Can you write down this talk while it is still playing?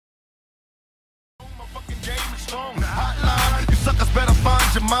song hotline. You suckers better find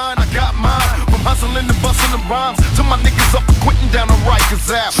your mind. I got mine. From hustling and busting the rhymes to my niggas up and quitting down the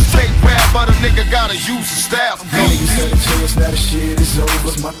Rikers Ave. Fake rap, but a nigga gotta use the style. You said a chance, now the shit is over.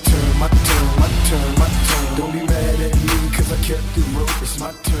 It's my turn, my turn, my turn, my turn. Don't be mad at me, cause I kept it real. It's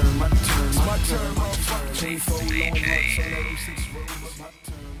my turn, my turn, my turn, my turn.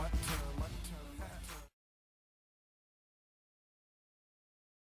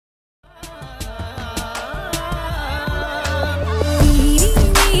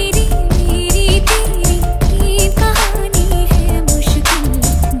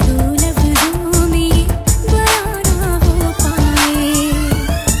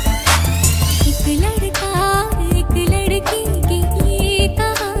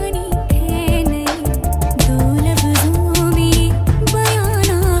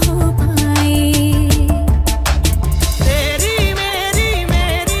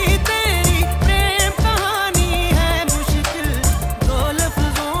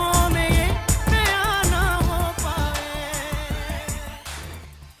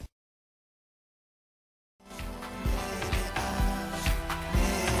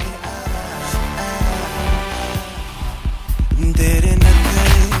 तेरे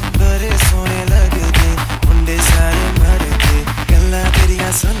नखरे बड़े सोने लगदे मुंडे सारे मरदे गल्लां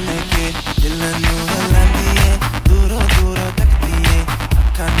तेरियां सुन के दिल नू हिलांदी है दूरों दूरों तकदी है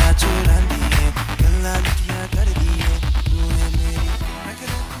अखां ना चुरांदी है गल्लां लिटियां करदी है तू है मेरी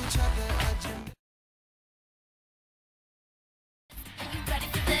नखरे तू छड्ड अज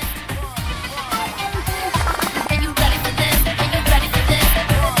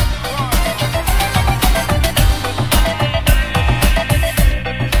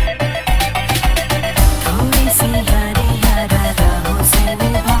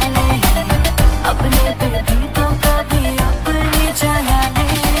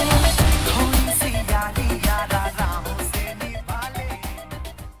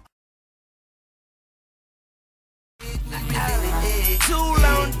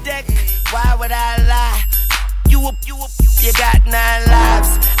Why would I lie? You got 9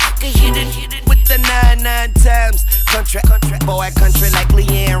 lives. I could hit it with the 9 times. Country, boy, country like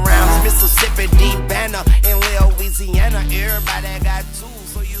Leanne Rounds. Mississippi, deep banner in Louisiana. Everybody got tools,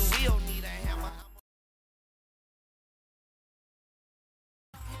 so you will need a hammer.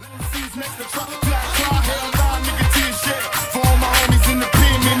 Next to truck, black car, hell nah, nigga, tears shed. For all my homies in the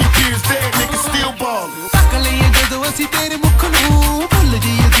pen, many years dead, niggas still ballin'. तक लिए जदों असी तेरे मुख नू भुल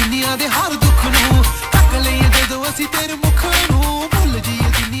जाइए दुनिया दे हर दुख नू तक लिए जदों असी तेरे मुख नू भुल जाइए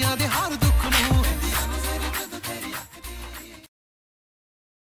दुनिया दे हर दुख नू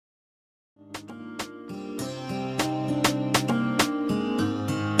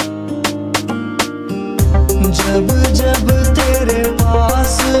जब जब तेरे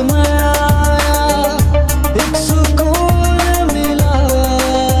पास मैं आया एक सुकून मिला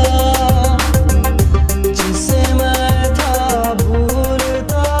जिसे मैं था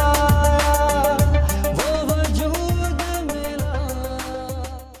भूलता वो वजूद मिला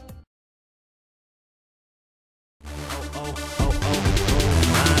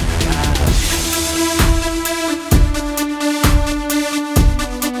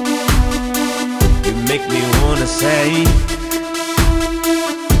You make me wanna say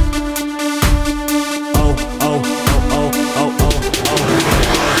oh, oh, oh, oh, oh, oh, oh.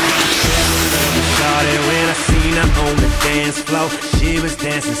 Started when I seen her on the dance floor. She was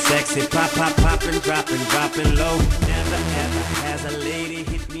dancing sexy, pop, pop, popping, dropping, dropping low. Never ever has a lead.